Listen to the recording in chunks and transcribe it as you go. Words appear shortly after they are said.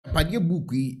Padye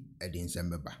book yi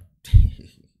edinsembeba.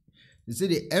 They say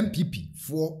the NPP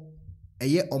for a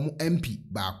year MP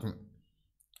baako.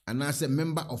 And as a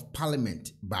member of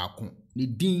parliament baako. The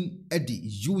Dean Eddie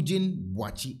Eugene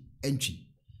Boachi entry.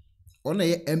 On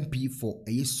a MP for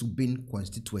a Subin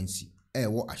constituency.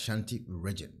 Ewo Ashanti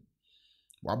region.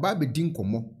 Waba be din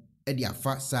komo Eddie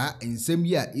afa saa ensem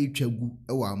yi a etwagu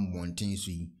ewa monten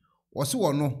so yi. Wose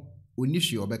wono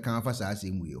onihwe obeka afa saa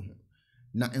asem yi ho.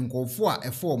 Na nkofo a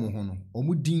efom ho no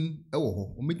omudin ewo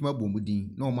ho ometima bo omudin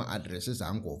na oma address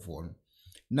saa nkofo no.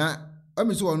 Na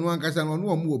amiso wono ankasa no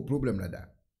omo problem nada.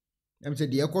 I'm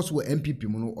saying the course were NPP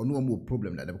mono or no more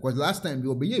problem that because last time we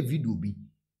obey a video be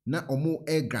na omo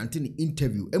air granting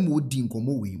interview MOD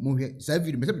nkomo we mo hwe sa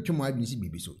video me say betwe mo adwin si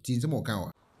bibi so tin se mo kan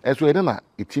wa eso ede na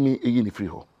etimi eyi ni free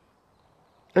ho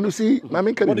and you see my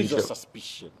main what is your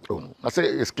suspicion? I say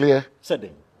it's clear.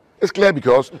 Said it's clear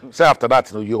because say after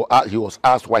that you know, he was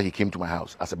asked why he came to my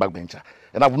house as a backbencher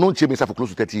and I've known Chemisa for close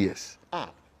to 30 years.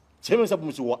 Chemisa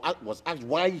was asked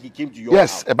why he came to your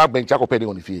house. Yes, a backbencher ko pay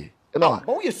on the fee. No,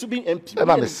 but we are Subin MP. And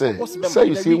I say,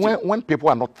 you see, when people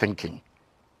are not thinking,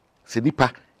 see,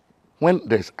 when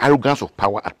there's arrogance of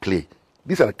power at play,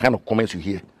 these are the kind of comments you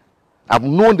hear. I've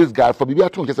known this guy for maybe I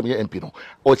don't just MP, no,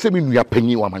 or say me we are paying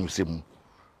you, man, you say.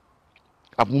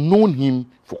 I've known him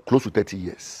for close to 30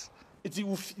 years. It's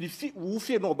you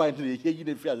fear no by the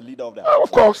fear the leader of that. Of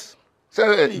course,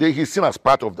 so he's seen as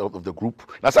part of the group.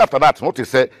 Now, after that, not to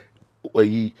say,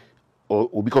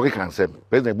 or because he can't say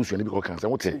President Bush and because can't say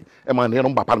what say a man here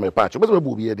on Parliament patch. But we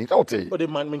will be here. But the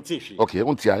man mentation. Okay, I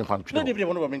won't see. I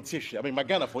mean, my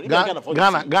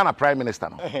Ghana Prime Minister.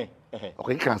 Okay,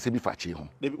 he can't say be fachi home.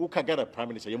 They will Ghana Prime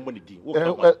Minister. You money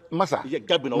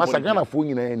Masa Ghana for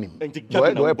you any.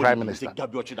 Do Prime Minister.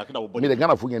 Me the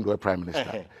Ghana for you do Prime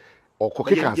Minister. Or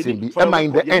Koke can't say be. Am I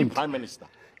in the end? Prime Minister.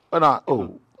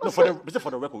 Oh. No, for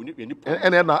the record,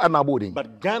 and I'm boarding.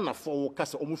 But Ghana for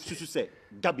Casa almost to say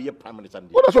Gabi Prime Minister.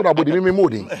 What is what about the Mimi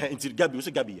Mooding? Until Gabi was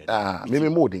a Gabi. Mimi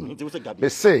Mooding. They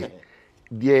say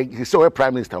he saw a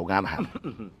Prime Minister of Ghana.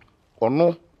 Or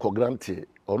no Cogrante,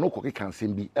 or no Koki can see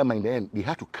be. Am I in the end? They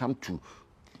had to come to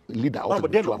leader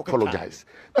to apologize.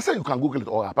 That's how you can Google it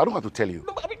all up. I don't have to tell you.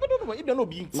 No, if you're not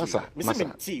being Masa,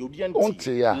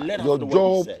 your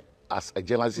job as a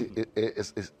journalist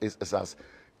is as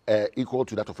equal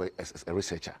to that of a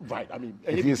researcher. Right. I mean,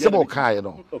 if you say okay, you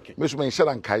know, Mr.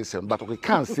 Mention Kaisen, but we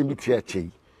can't see me here.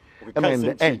 I mean,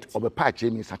 the end of the patch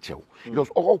means it was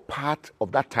all part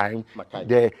of that time.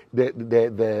 The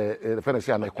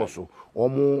financial and also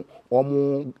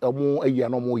a year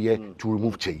no more year to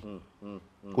remove Che.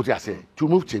 What I say to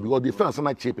remove Che because the first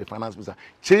time Che finance minister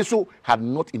Cheso had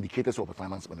not indicated of a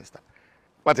finance minister.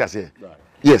 What I say?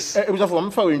 Yes. It was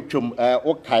from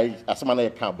okay, as man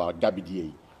account about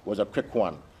Agyapade3 was a quick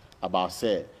one about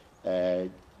say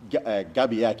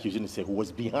Gabi accusing say who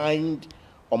was behind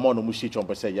Omono Mushichon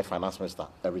per se your finance minister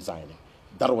resigning.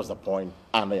 That was the point.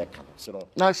 And I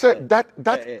now I said that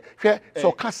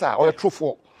so Casa or a true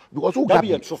for because who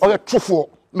Gabi or a true for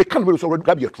me can't be so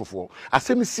Gabi a true for. I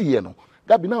say me see no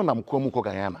Gabi now na mkomu ko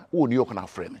Guyana who New York na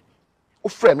frame me. O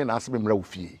frame me na ask me mra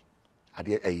fie.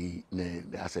 Ade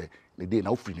I say the day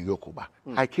now free New York over.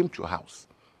 I came to your house.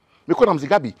 Because I'm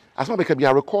Gabi, as long as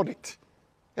I record it.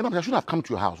 And I shouldn't have come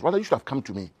to your house. Rather, you should have come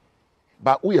to me.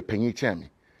 But we are paying chairman.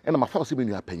 And I'm a first even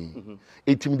you are paying.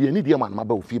 18 million need man my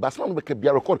fee. But as long as I can be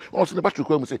a record. Also the battery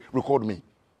record say record me.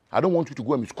 I don't want you to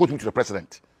go and misquote me to the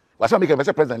president. But as long as I make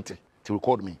a president to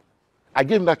record me. I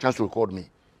gave him that chance to record me.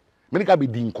 Many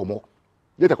Gabi didn't come up.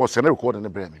 Later I send a record in the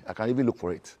brain. I can even look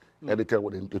for it. And they tell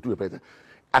what they do the president.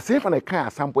 I say if I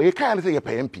can't sample, you can't say you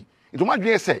pay MP. It's my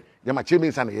dream say, the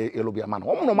Machimis and a Elobia man.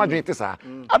 Oh, no, my dream is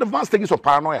advanced stages of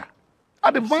paranoia.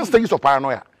 Advanced stages of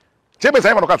paranoia. Chambers,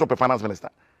 I'm not a finance minister.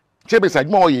 Chambers, I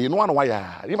know you, no one why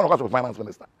you're not a finance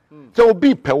minister. So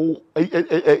be Pew,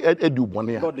 do one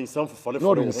year. Not in some for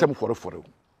the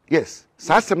yes,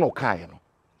 Sassam no Kayano.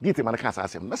 Get him and I can't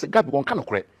ask him. That's a gap one kind of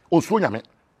credit. Oh, Sunyame.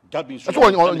 That's why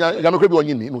you're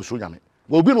in no Sunyame.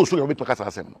 Will be no Sunyame because I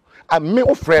said no. I may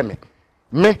offer me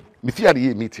fear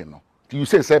the meeting. You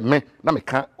say me, na me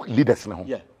can't leaders now.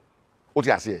 Yeah. What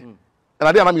you say? And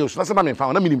I didn't know that's not me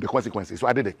found. I mean the consequences. So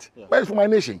I did it. But it's for my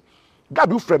nation. God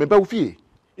do frame me, but fear.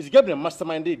 Is Gabriel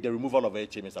masterminded the removal of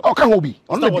HMS? Oh, can't be.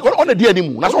 On the day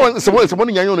anymore. That's all. It's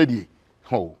money on the day.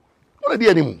 Oh, on the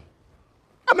day anymore.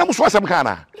 I'm not sure some kind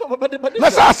of.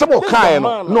 Let's ask some kind.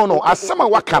 No. As some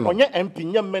wakano.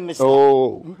 MP, minister.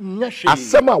 Oh, as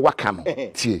some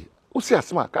wakano. Tea. Who says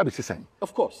smart? Can't be saying.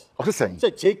 Of course. Of the saying.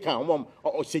 Say take on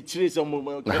or say trees on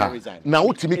resign. Now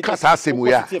to me cast us same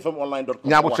way.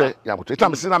 Yabuche. It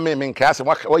I'm saying I mean cast and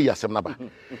what yes number.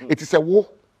 It is a war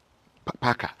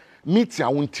Parker, meet your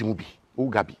own team be, oh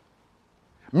Gabi.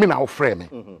 Me now frame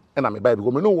and I'm a baby.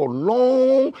 We know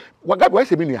long. What Gabi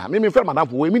was a minia. Me friend madam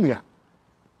for a minia.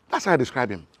 That's how I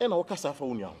describe him. And I'll cast for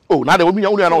Unia. Oh, now the women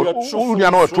only are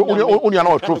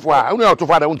true for only to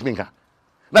father won't think.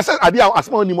 That's idea as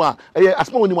small anymore. As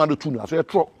small anymore to tune. So a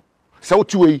tro. So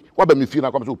two way, what be me feel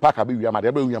like come to Parker be your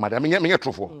mother, me a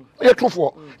true for. Me true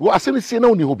for. Well, I say me see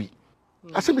no ni hobby.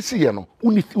 I say me see no,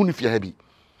 only heavy.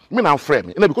 Me now frame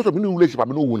me. And because of new relationship, I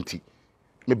no want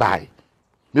me buy.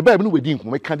 Me buy me no wedding.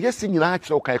 Me can just sing in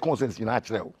actual okay consent in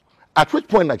actual. At which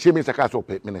point, I change me as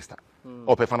a minister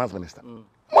or finance minister.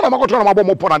 When I'm going to try to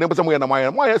more put on them somewhere in my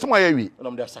why is my area? And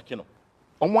I'm there second.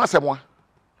 On one side,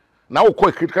 now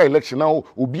quite critical election now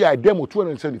will be a demo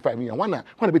 275 million. One a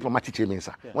bit of my teacher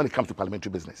when it comes to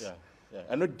parliamentary business. Yeah.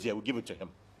 I know dear will give it to him.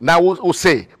 Now we'll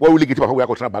say what will get to we are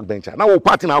going to backbencher. Now we'll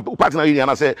party now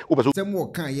and I say some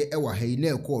more can ye ewa hey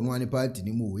ne ko no ani party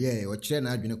ni mu ye o kire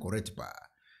na adwene correct pa.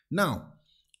 Now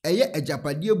eye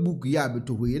Agyapade book ya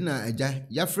beto ho ye na agya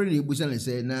ya frɛ ne ebusa ne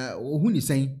sɛ na ohu ni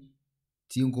sɛn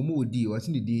ti nkomo odi wase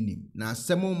ne din nim na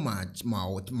asɛm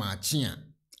ma chia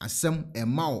asɛm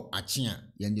emao achia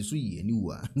ye nje so ye ni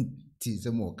wa ti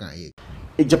sɛm o kan ye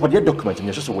Agyapade document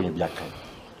me so wo ye bi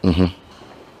akan.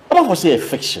 I'm not say a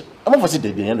fiction. I'm not say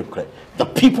the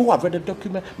people who have read the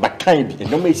document, but kind be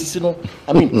no no.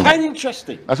 I mean, kind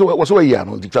interesting. So what's way here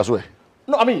no dictate.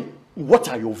 No, I mean, what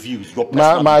are your views? Your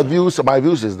my views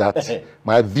is that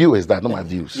my view is that not my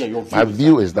views. Yeah, your view my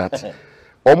view is that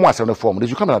almost on the form they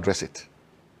should come and address it.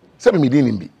 Say me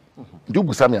didn't be. Do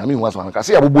busa me I mean once man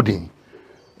say abudin.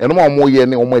 And no more ye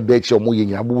ne o more dechi o more ye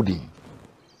abudin.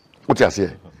 What you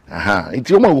say? It's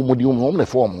your mom the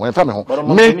form when family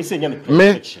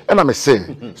me and I'm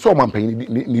saying so man pay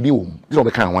ni di wom this one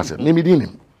be kan once me di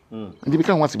nim ndi be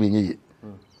kan once me nye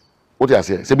what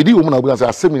you say be di wom na obi say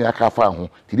asem aka fa ho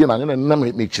ti di na na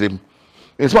me kirem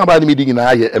it's one about me di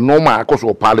na ye normal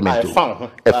akoso parliament e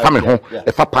fa me ho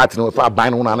e fa party no e fa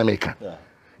ban no na na make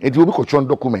it will be control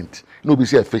document no be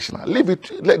say a fictional leave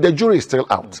it the jury is still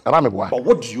out and I'm a but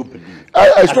what do you believe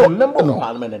as a member of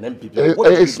parliament and MPP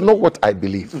it's not what I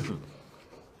believe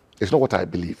it's not what I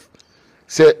believe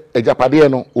say Agyapade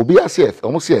no obi asef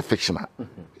almost say a fictional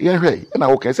yeah hey na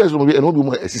okay say so be no be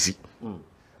mo asisi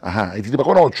it is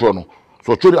because no tro no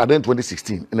so tro at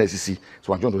 2016 in SEC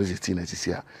so 2016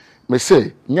 SEC me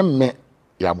say nyemme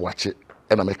ya boache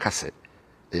na me kase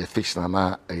a fictional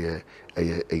na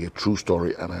a true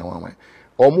story and I want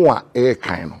omo a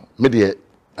kind me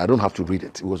I don't have to read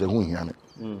it was a hu hia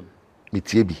me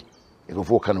tie bi e go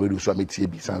for kan read so me tie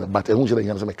bi but e hu je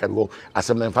hia so me ka go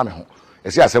asem na mfa me ho e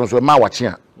say asem so ma wache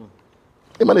a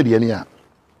e ma na de ani a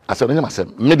asem na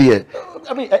asem me de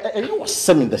I mean you was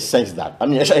some in the sense that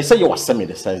I say you was some in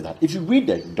the sense that if you read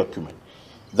the document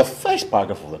the first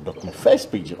paragraph of the document first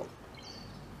page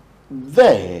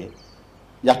there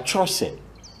ya trust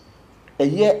a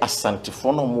year asante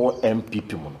for no more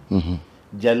MPP mono.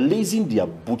 They are raising their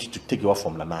boot to take over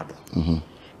from Lanado.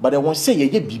 But they won't say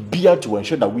ye be to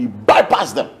ensure that we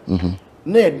bypass them.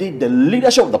 The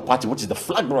leadership of the party, which is the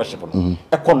flag bearership,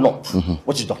 Ekuonaba,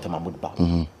 which is Dr. Mahmoud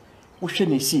Ba. We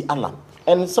shouldn't see Alan.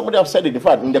 And somebody have said it in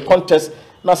fact in the contest,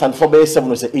 now and for 7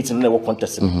 or 8 in the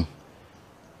contest.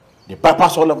 They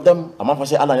bypass all of them. I'm not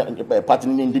say Alan party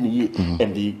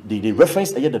and they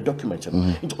reference the document.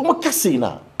 It's almost saying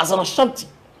now as an Ashanti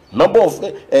member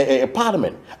of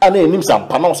parliament and then names and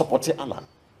panel supporting Alan.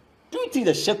 Do you think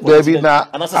the shake David na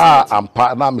am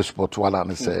partner me support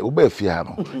Alan say obe fia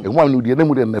no e ho anu de na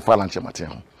mu de na fa lanche mate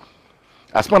ho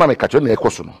asma na me ka cho na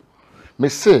ekoso no me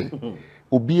say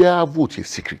obia vote is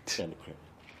secret.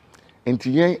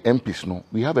 Into young MPs no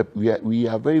we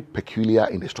are very peculiar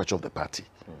in the structure of the party.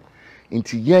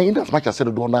 Into young in as much as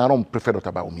said do na no prefer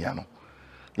Dr. Baumia no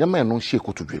ya man no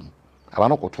shake to dream aba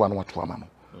no koto anu wato ama no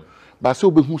but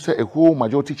so be hu say a whole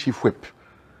majority chief whip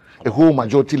a whole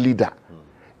majority leader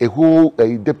a whole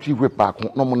deputy whip back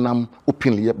no monam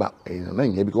openly ba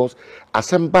na because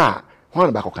asemba ho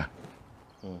na bakoka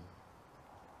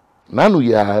nanu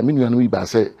ya minu anu ba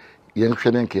say yen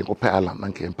hwede nke ko pe alam na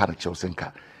nke mpa na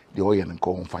chewsenka the oil and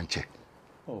go on fanche.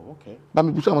 Oh, okay. But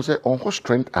me busa say on what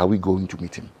strength are we going to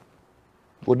meet him?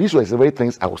 But these were the very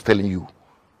things I was telling you.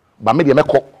 But me dey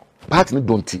meko part ni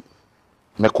don'ti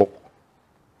meko.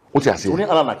 What you say? Only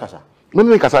Alan Nakasa. No,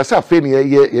 because I say fair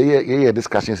yeah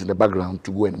discussions in the background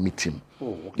to go and meet him. Oh,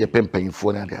 okay. Yeah, pen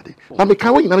for na dey. But me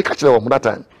can wait na me catch them that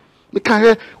time. Me can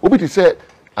hear obi to say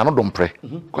I no don pray.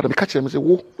 Because me catch them say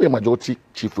wo majority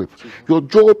chief whip. Your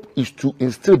job is to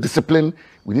instill discipline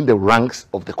within the ranks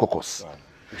of the caucus.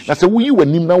 Now say we were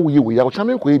nim now we are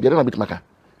channel ko e bi na bit maka.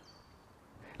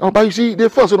 Oh, but you see the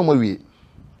first no more we.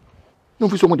 no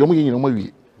fi so mo de mo yin no ma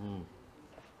wi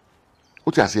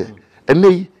o ti ase ene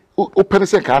yi o pere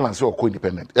se ka na se o ko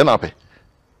independent e na pe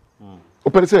o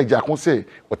pere se ja kon se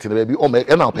o te na bi o me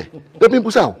e na pe e bi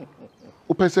busa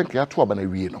o pere se ka to aba na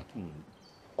wi no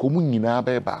ko mu nyina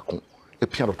ba ba ko e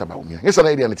pia Dr. Bawumia yesa na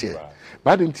area ne tie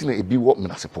ba de ntina e bi wo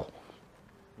menasepo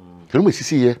kero me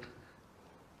sisi ye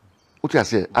o ti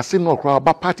ase no kra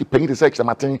ba party penyi de se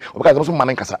examaten o ba ka so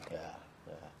manen kasa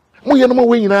mo ye no mo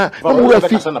we nyina no mo we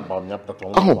afi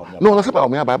no na se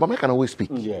Bawumia ba make na we speak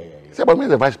say Bawumia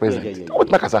the vice president what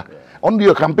na kasa on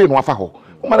your campaign wa fa ho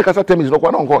o ma kasa tell me no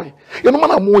kwa no ngo ye no ma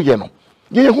na mo ye no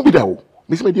ye hu bi da wo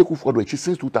me se me dey Ekuonaba do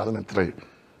since 2003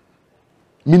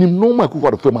 minimum normal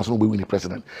Ekuonaba famous no be win the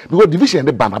president because division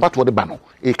the ban about what the ban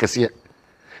e kese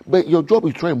but your job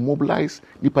is try to mobilize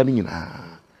nipa ni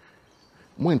nyina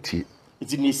mo ntie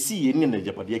it in see any na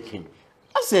Agyapade king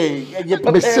I say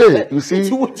you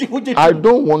see I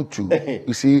don't want to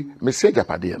you see me say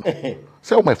Agyapade no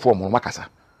say my form on makasa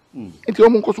nti o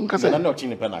mo nkoso nkasa na no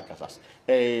chine pe na kasa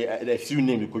the few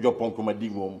name ko jo pon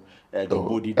komadi mom the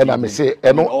body and I me say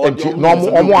no nti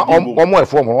no mo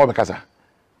form on makasa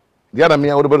the other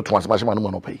me I would be to answer my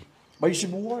no pay but you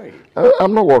should be worried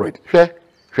I'm not worried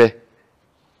hwe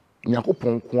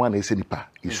Nyakopon ko na ese nipa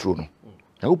isuro no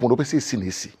Nyakopon do pese esi na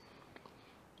esi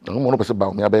no mo no pese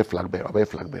Bawumia be flag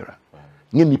bearer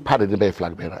nye nipa de be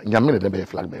flag bearer nyame de be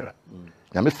flag bearer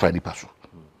nyame fa nipa so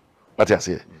what I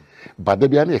say but de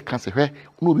bia na e kan se hwe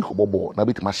no obi ko bobo na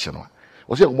betima hye no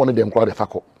o se ko no dem kwa de fa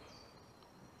ko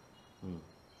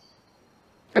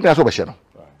e da so be hye no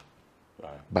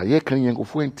ba ye kan yen ko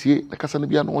fu entie na kasa na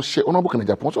bia no hye ono bo kan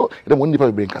Japan so de mo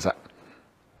nipa be nkasa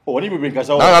oh ni be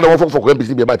kasa na na won for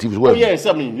NPP be ba TV oh yes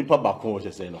I mean nipa ba ko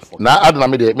say no for na adna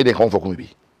me de kan for ko bi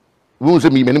we say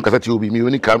me nim kasa ti obi me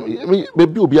woni kam be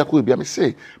bi obi akọ obi am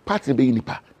say party be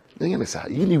nipa yen me sa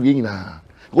yi ni wie nyina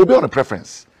go be on a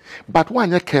preference but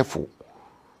when you careful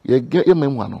you get your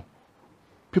memo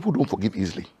people don't forgive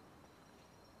easily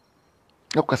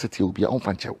you kasa ti obi on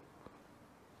fan chew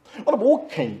what about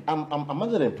okay I'm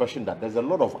under the impression that there's a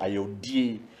lot of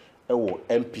IOD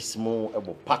MPs mo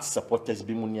party supporters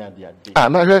bi munia dia dey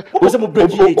na he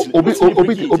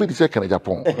obi di say kan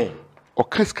Japan o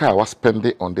kaska was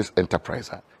spending on this enterprise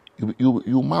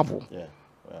you marvel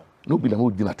no be na mo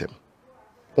di na tem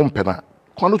on pena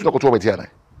kwano tu na koto obeti ana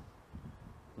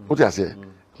what you say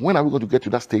when are we going to get to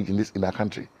that stage in our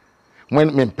country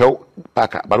when men pel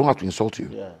paka but I don't have to insult you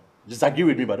disagree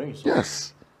with me but don't insult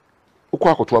yes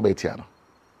ukwa koto obeti ana.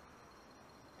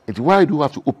 Why do you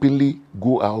have to openly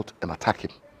go out and attack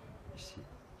him?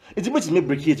 It's a bit to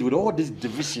break it with all this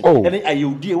division. And then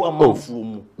IOD one man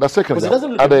from. The second, because it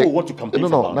doesn't look like people want to campaign.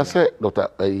 No. That's it, Doctor.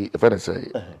 If I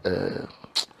say,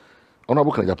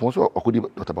 Honorable Kenya Japan, so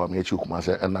Okudi Dr. Bawumia Chukuma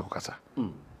say, and Nakukasa.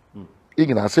 You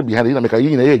can say behind it, make a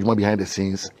age behind the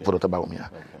scenes for Dr. Bawumia.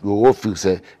 You all feel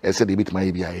say, I said, the bit my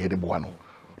be I head the buano.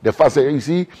 The first say, you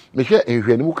see, me share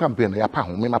a new campaign, ya pa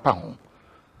home, me ma pa home.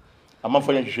 I'm not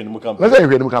for you to campaign. Let's say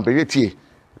you campaign. Tie,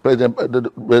 President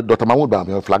Dr. Mahmoud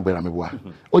Bawumia flag bearer me boa.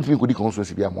 What you could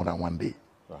constituency be more than one day.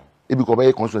 If you go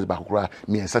by constituency back kura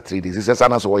me and 3 days. It's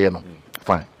a so we no.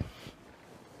 Fine.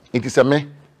 It is a me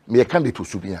a candidate to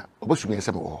Subin. Obo Subin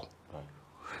say me wo.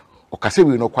 O kase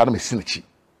we no kwa na me sinichi.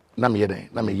 Na me ye den,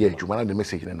 na me ye adwuma na the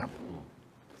message na.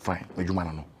 Fine, me adwuma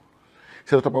na no.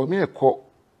 Say Dr. Bawumia ko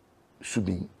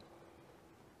Subin.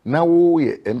 Na wo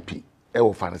ye MP e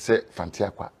wo fa se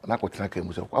fantia kwa na ko tena kan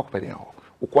mu se kwa pede ho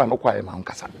wo kwa no kwa e ma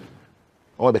nkasa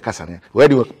o be kasa ne we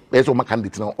di be so ma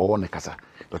candidate na o ne kasa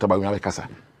Dr. Bawumia be kasa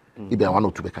ibe one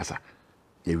or two be kasa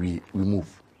we move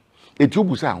eti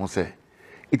obusa ho se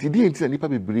eti di enti na nipa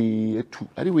bebre etu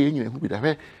ade we nyina hu bi da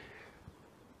hwe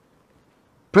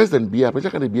president bia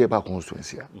president bia ba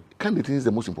constituency candidate is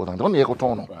the most important on ye ko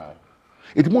ton no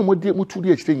eti mo tu di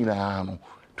ekite nyina no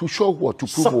to show what to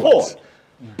prove support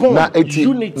bond,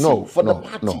 unity for the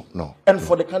party and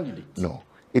for the candidate. No.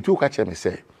 It will catch me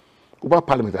say, Uba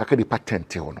Parliament, I can be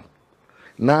patent on.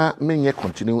 Na me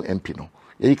continue MP no.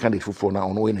 Ye candidate for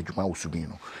now no any Juma Subin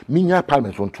no. Minya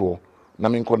Parliament on tour. Na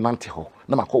me nko nante ho.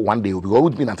 Na ma one day because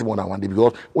would be nante more than one day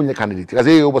because only candidate. I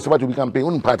say you was about to be campaign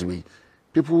on party way.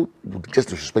 People would just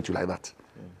disrespect you like that.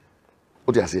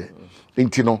 What do you say?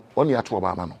 Inti no only at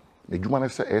Obama no. The Juma na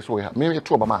say so me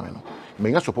to Obama no.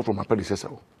 Me support from my predecessor.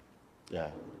 Yeah.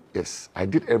 Yes, I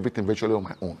did everything virtually on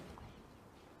my own.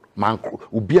 Man,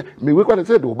 ubia me we kwale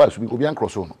say the oba Subin obi an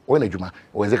cross on. O na adwuma,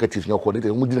 o executive no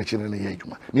coordinator, mu di na chine na ye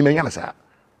adwuma. Me menya na sa.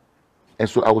 And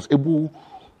so I was able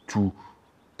to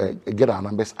get our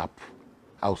numbers up.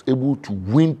 I was able to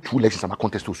win 2 elections and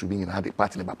contest to Subin in the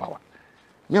party in power.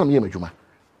 Me on ye adwuma.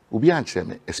 Obi anche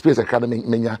me experience academy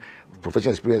menya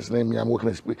professional experience na me am working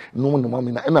experience no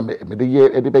me na me de ye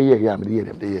e de be ye ya me de ye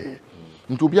dem de ye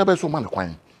nti obi abeso ma ne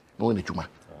kwan na woni dwuma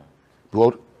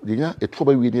because dinya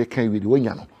etuba wi ne kan wi de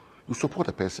wonya no you support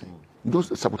the person you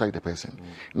don't sabotage the person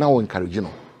now encourage no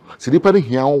se dipa ne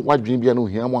hia wadwen bia no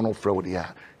hia mo no frɛ wo de ya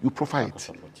you provide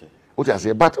what I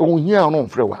say but on hia no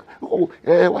frɛ wa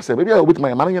what say baby obi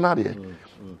tuma ma na nyina de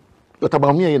but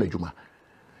about me na dwuma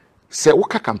se wo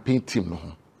ka campaign team no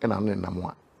ho na no nam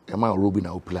a e ma Robin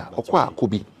na opla okwa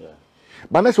akobi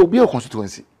but na se obi e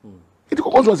constituency it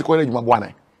constituency ko na dwuma bo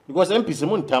anan because MPs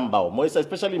mon tamba mo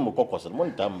especially mo kokos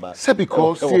mon tamba say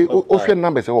because say o hwe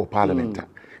numbers of parliament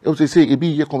e say e bi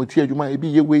ye committee adwuma e bi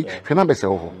ye we hwe numbers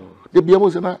ho de bia mo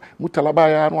se na mutalaba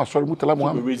ya no asori mutala mo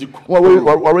already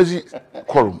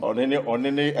quorum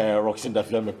onene Roxin da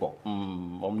Flame ko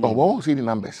oh see the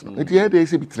numbers it here they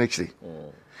say bit next day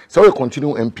so we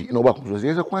continue MP no ba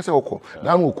constituency say kwan say okọ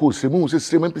na no ko se mu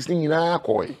se MPs ni nyina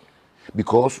akọ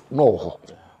because no ho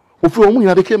ofi o mu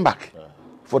nyina they came back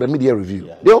for the media review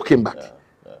they all came back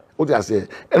what I say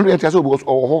and we say because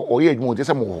or ye adwuma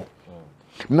say mo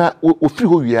na ofiri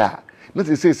ho wi a na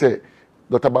say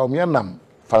Dr. Baumia nam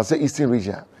Fancy Eastern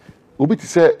region obi ti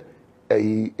say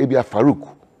ebia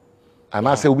Farouk and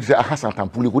I say obi ti say Hassan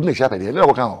Tampuli ko na shape dey na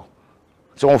wo kan ho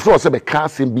so on floor say be kan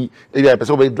sem bi ebia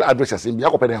person be address sem bi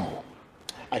akopede ho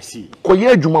I see ko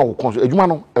ye adwuma wo adwuma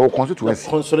no e wo constituency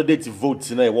consolidate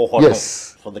votes na e wo ho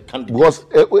yes for the candidate because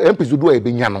MPs do e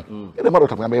be nya no e dey ma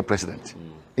Dr. Baumia be president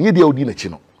enye dia odi na chi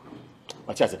no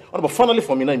what I say but finally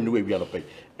for me na in the way we are no pay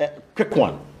quick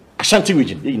one Ashanti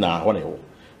region na ho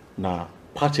na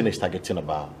party is targeting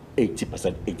about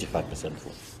 80%, 85%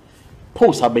 vote.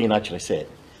 Polls have been actually said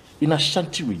in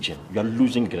Ashanti region you are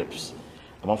losing grips.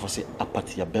 I'm going to say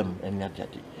Agyapade and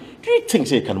Agyapade. Do you think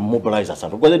they can mobilize us?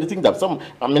 Because they think that some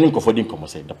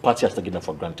say the party has taken it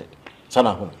for granted.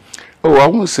 Oh, I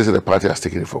won't say the party has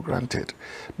taken it for granted,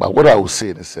 but what I will say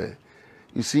is,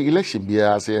 you see, election be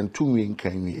as and 2 million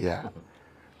can we here.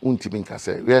 Untiminka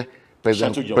say, where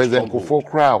President Kofo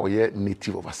crowd or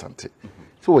native of Asante.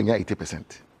 So when you're 80%.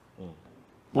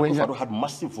 When you had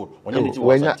massive vote, when you're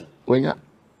 80%.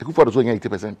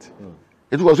 80%.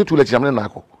 It was also 2 election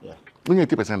nako. When you're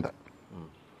 80%.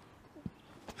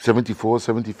 74,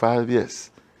 75 years.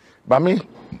 But me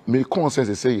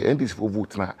consensus say end this for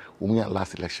vote now. We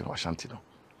last election or Ashanti no.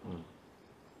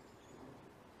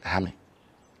 Hami.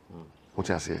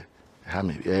 What I say?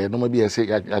 Hami. No maybe I say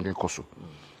I can koso.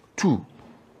 2.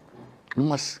 You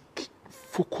must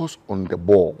focus on the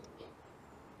ball.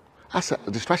 As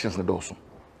distractions na doso.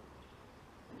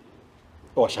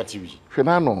 Oh, Ashanti.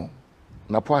 Fenano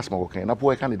na po asma wokan na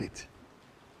po candidate.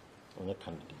 On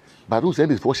candidate. But who said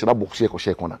this for share box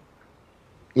share corner.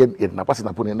 Yen na pass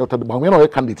na po no but we no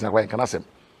candidate na kwa can asem.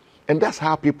 And that's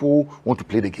how people want to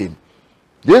play the game.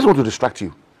 They just want to distract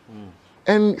you.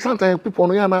 And sometimes people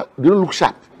no yana they don't look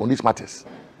sharp on these matters.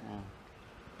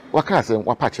 Waka say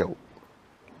wa patch o.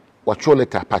 What your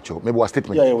letter patch maybe what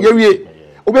statement. Yeah.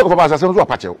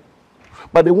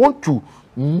 But they want to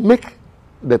make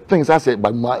the things I say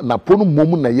by na ponu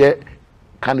momu na ye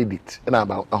candidate and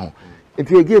about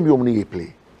it's a game you only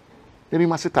play. Then you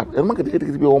must set up. And market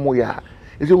it be one more year.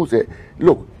 If you say,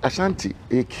 look, Ashanti,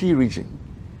 a key region,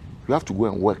 you have to go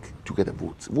and work to get the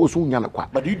votes.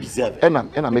 But you deserve it. And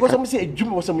I'm because I'm saying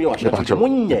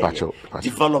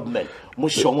development,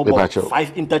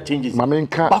 5 interchanges.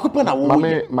 Mamenka,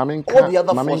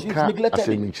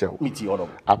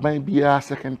 Mamenka,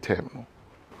 second term.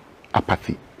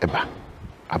 Apathy eba.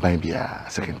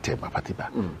 Abambia second term apathy ba.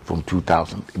 From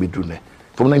 2000,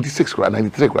 from 96,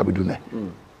 93,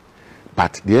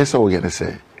 but the SO we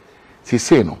say, she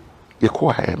say no, you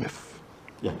call IMF.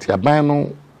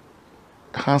 The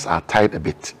hands are tied a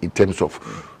bit in terms of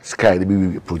sky the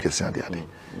baby projects and the other.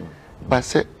 But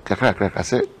say kakra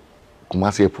say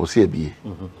Kumasi proceed be.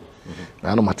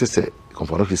 Now no matter say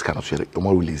conform this kind of share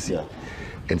more release.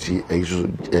 And she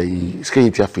sky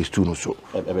phase 2 no so.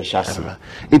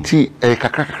 Iti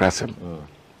kakra sem.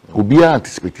 Obia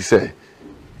anticipate say.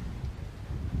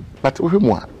 But we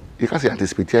more you can say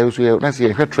anticipate also na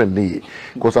say trend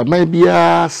because I might be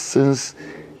since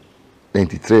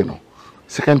 93 no.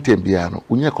 Second term biano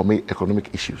unya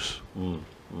economic issues.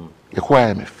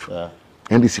 IMF.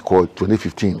 NDC called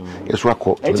 2015. Yes, we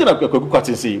called. And tell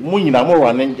Kwaku say, "Munyina more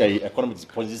running economic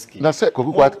policy." Na say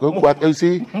Kwaku you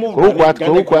see,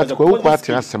 Kwaku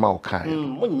asema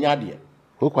okan. Munya de.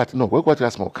 Kwaku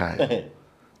asema okan.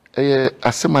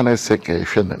 Asema na say ke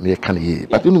hwe na ye kan ye.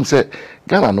 But you know say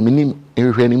Ghana no minim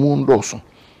ehwe ni mu ndoso.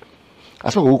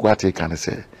 Asema Kwaku can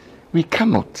say we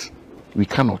cannot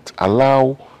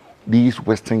allow these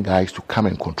Western guys to come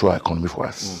and control our economy for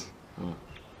us.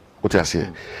 What I say?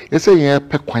 You say yeah,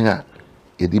 pekwanya,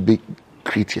 a big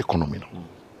create economy.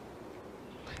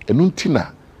 And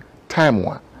untina time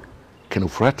one can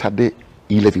offer de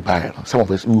levy buy. Some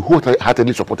of us we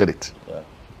wholeheartedly supported it.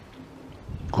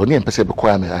 Because near person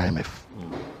require IMF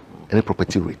any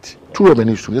property rate. True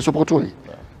revenue stream they support only.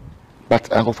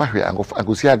 But I go far here, I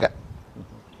go siaga.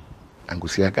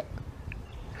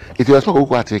 If you ask me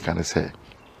what I take and say,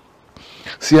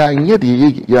 see, I need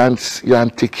the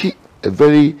take a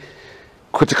very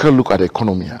critical look at the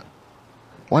economy.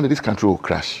 One of this country will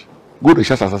crash. Go to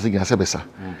Shasta Sassi and Sebesa.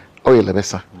 Oh, yeah,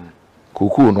 Lebesa.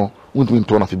 Cuckoo, no, won't win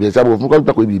ton of beers. I will go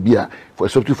back with the beer for a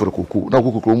substitute for the cuckoo. Now,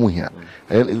 cuckoo here.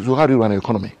 And so, how do you run an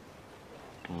economy?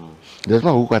 There's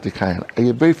no who at the kind.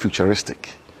 You're very futuristic.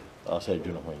 I'll say,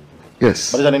 you know.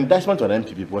 Yes. But it's an indictment on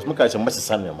NPP because my catch a message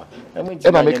son. And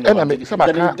I make some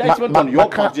indictment on your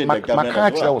country. My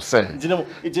catch will say.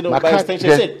 You know, by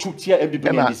extension, say 2 tier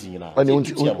NPP. When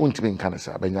you won't be in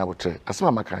Canada, but now as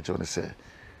my catch on say,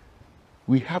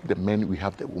 we have the men, we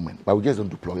have the women, but we just don't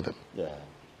deploy them. Yeah.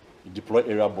 You deploy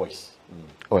area boys.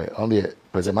 Oh, only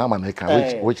President Mama,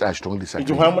 which I strongly disagree.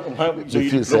 So you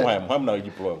deploy him. How now you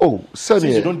deploy? Oh,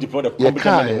 certainly. You don't deploy the competent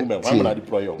men and women. How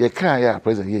deploy you? You can't, yeah,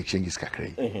 President, you change his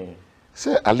kakre.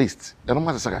 Say at least, I don't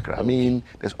matter sakakra. I mean,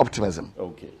 there's optimism.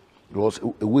 Okay. Because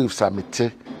a wave submit,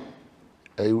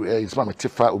 it's my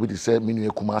tifa. We say minu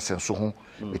ekuma senso ho.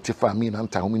 Tifa me na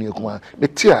nta ho minu ekuma.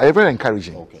 Metia very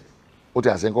encouraging. Okay. What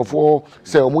I say, go for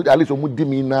say at least omu di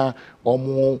mi na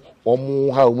omu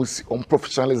how omu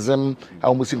professionalism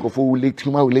how omu think of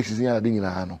human relations in adi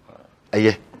nyina no.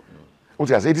 Eye.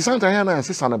 What I say, it is something I na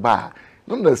say sanaba.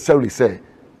 Not necessarily say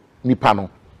nipa no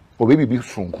or maybe be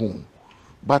strong.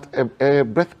 But a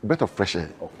breath of fresh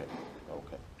air. Okay.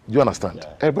 Do you understand?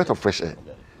 Yeah. A breath of fresh air.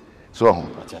 Okay. So,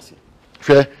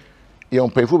 fair. You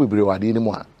don't pay for be brewed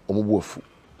anymore. Omubufu.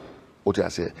 What I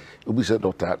say? You be said,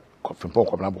 Doctor, from Pong,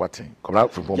 come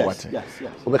out from Pong. Yes.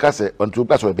 Because say, on two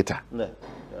that's better.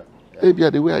 Maybe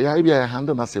the way I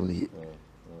handle assembly.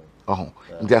 Oh,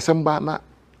 in the assembly, na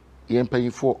you pay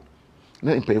for.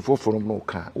 Not pay for from no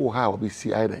car. Oh, how we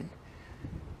see either.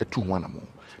 A 2-1 more.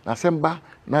 Now, assembly,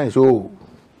 now is all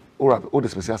the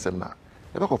special seminar.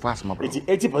 The back of fast, my brother.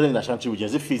 80% national children.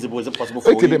 Is it feasible? Is it possible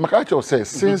for you? The Makacho says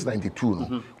since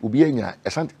 92, will be in a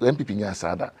NPP near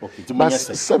Sada. But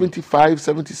 75,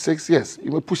 76, yes,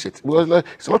 you will push it. Because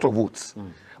it's a lot of votes.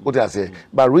 What I say,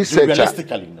 but researcher,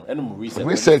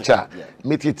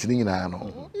 make it in you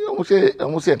almost say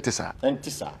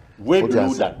Antissa. Way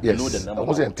below that. Yes,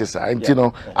 almost Antissa. And you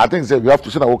know, I think that we have to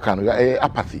say that kind of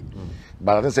apathy.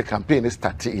 But I think the campaign is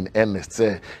starting in earnest.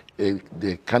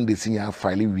 The candidates in your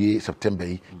filing September,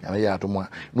 and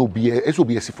no be a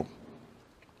form.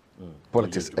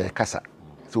 Politics, Casa,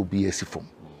 so be a form.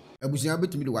 Abusia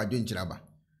bet me the Wadun Chiraba.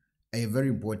 Very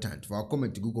important for our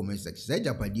comment to Google message. Say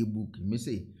Agyapade book, me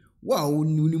say, wow,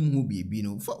 Nunim who be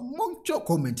bino for monk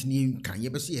comment name can you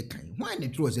ever see a kind? Why the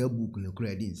trust a book no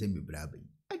credit in semi brabe?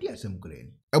 I dare some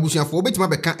credit. Abusia for bet my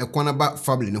bekan Ekuonaba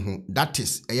family no, that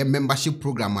is a membership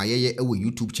program I our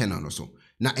YouTube channel also.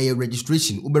 Na a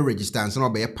registration ube register and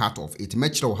some be a part of it.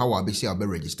 Match how I be say be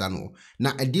register no.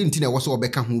 Na a didn't think was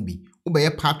obeka who be ube a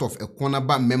part of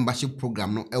Ekuonaba membership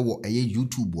program no ewo a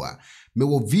YouTube wa. Me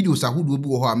wo videos a who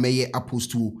do ho me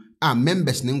post to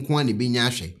members ne nko ne be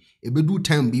nyahwe. Ebedu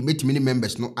time be met many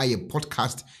members no aye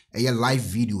podcast aye live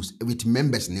videos with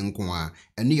members ne nko a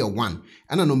ene ye 1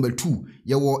 and number 2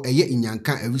 ye wo aye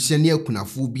inyanka awisiane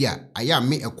akunafo bi a aye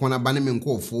me Ekuonaba ne me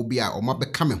nkofo bi a o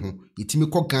mabeka me ho yetimi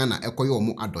ko Ghana ekoye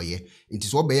omo adoye nti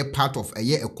so be part of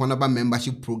aye Ekuonaba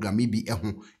membership program bi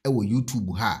eho ewo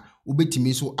YouTube ha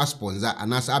ubetimi so a sponsor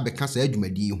anasa abeka sa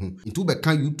adwumadi ho nti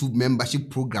ubeka YouTube membership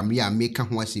program ya meka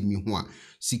ho asemi ho a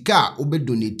sika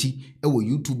obedonate ewo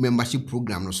YouTube membership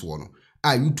program no so no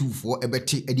a YouTube for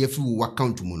ebeti ede afi wo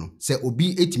account mu no se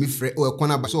obi etimi frɛ o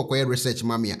Ekuonaba so okoye research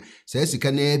mamia se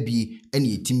sika na bi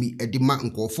ene etimi ede ma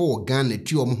nkofo wo Ghana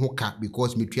tuo ho ka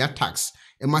because metua tax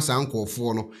ema sa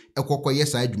nkofo no ekokoye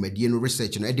sa adwumadi no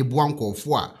research no ede boa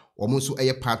nkofo a omonso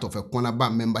eye part of Ekuonaba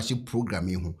membership program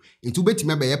yi ho nti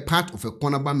betime be part of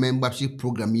Ekuonaba membership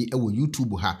program yi ewo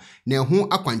YouTube ha na ho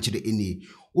akwankyere eni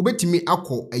ubetimi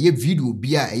akọ eye video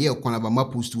bia eye Ekuonaba ma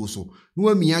post wo so no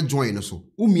amia join no so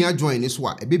umia join so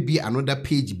a ebebi another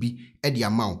page bi e de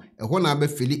amount ho na be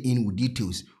fill in with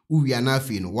details uwia na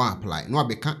afi no wa apply no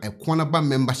abeka Ekuonaba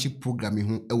membership program yi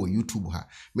ho ewo YouTube ha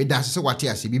me da se wate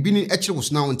ase bibi ni ekire wo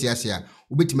so na wonte ase a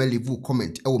ubetimi leave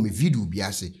comment ewo me video bi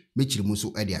ase me kire mu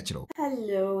so e de akire.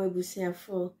 Hello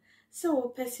ebusiafo so wo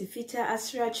pesifita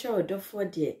asrache odofo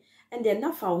de and then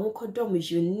na fa ho kodom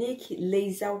unique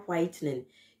laser whitening.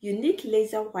 Unique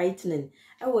laser whitening.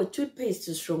 Our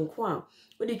toothpaste strong kwa.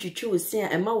 What did you choose? Say,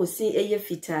 and ma was saying eye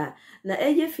fita. Na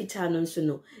eye fita non so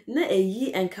no. Na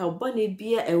eyi and carbonate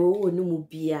beer e wo no mu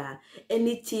bia.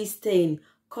 Any tea stain,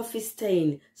 coffee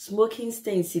stain, smoking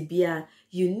stain si bia.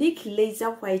 Unique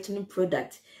laser whitening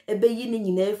product. Ebe yi ni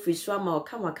nyina free so ama o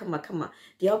kama.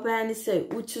 The oba ni say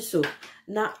utu so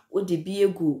na o de bi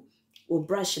egu o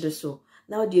brush do so.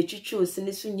 Na o de twitwi o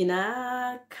sene so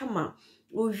nyina kama.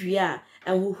 Uvia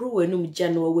and who wenum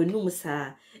jano wenum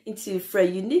sa into for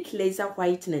unique laser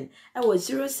whitening. I was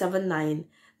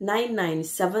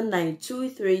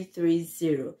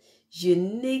 07999792330.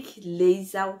 Unique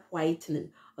laser whitening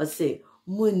or say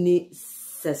muni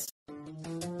ses.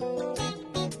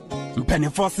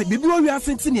 Penifose bibio wi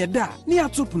asenti ne da ne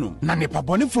atopno na ne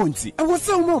pabone fonti e wo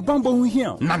se wo bambo hu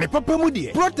hia na ne papa mu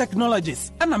de Pro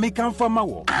Technologies ana me kan fama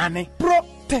wo ane Pro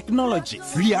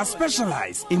Technologies. We are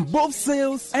specialized in both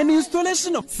sales and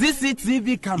installation of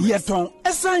CCTV cameras. Yeton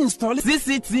esa install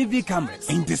CCTV cameras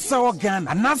in the South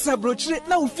Ghana and NASA brochure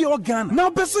na ufi Ghana. Now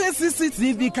beso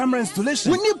CCTV camera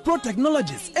installation. We need Pro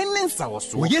Technologies and Nensa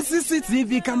also. We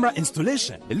CCTV camera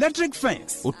installation, electric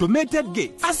fence, automated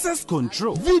gate, access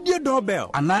control, video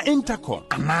doorbell, and intercom,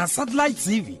 and satellite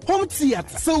TV, home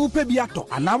theater. So upe biato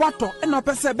and wato and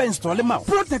opese be install them out.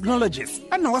 Pro Technologies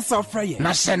and our software.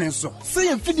 Na shenenso.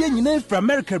 Say fidie nyina fra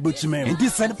America brochimem enti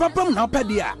send papam na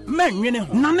opedia manwene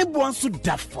ho na ne bo anso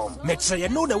da form me che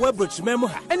no the web brochimem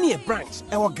ha ene branch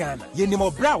e wo Ghana ye ni mo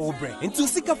bra wo bre enti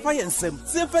sika fa yensem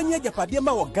se fa nya Agyapade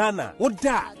ma wo Ghana wo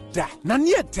da na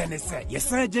ne tenese ye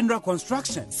say general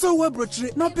construction so web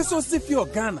brochire na peso si fi o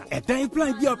Ghana e dan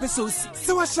plan bi o peso si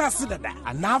se wa sha se dada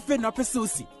ana afa na peso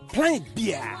si plan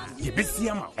bia ye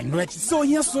besiama eno echi so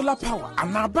ye solar power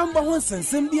ana bamba ho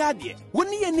nsensem bi ade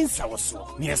woni ye ni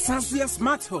nsawoso ne esanso ye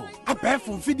smart home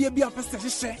abefo fidie bi apese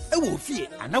hye e wo fie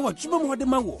ana watwuma mo de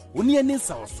ma wo woni ye ni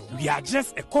nsawoso we are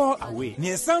just a call away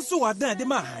ne esanso wadan de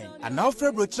ma han ana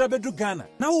ofre brochire bedu Ghana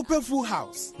na wo pe full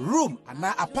house room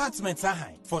ana apartment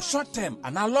ahan for short term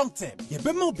ana long term ye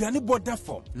be ma obiane border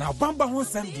form na bamba ho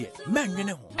nsem de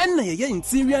manwene ho enna ye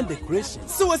interior decoration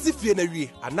so wasi fie na wie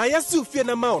ana yesu fie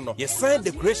na ma no yes sign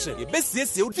decoration ye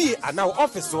besiesie odi ana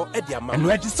office so e dia ma no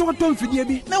edi so to mfidie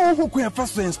bi na wo hokun afa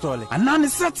so install ana ne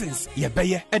settings ye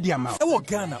beye e dia ma e wo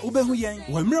Ghana ubehu yen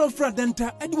wo mre ofra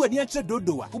denta e di wadi ache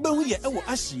dodowa ubehu ye e wo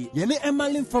ahie ye ne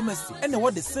Emerlin pharmacy and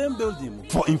what the same building.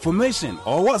 For information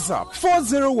or WhatsApp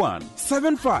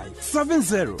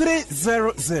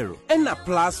 401-7570-300 and a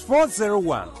plus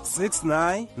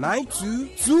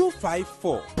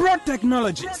 401-6992-254. Pro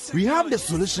Technologies. We have the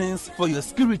solutions for your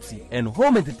security and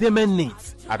home entertainment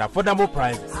needs at affordable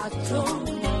prices.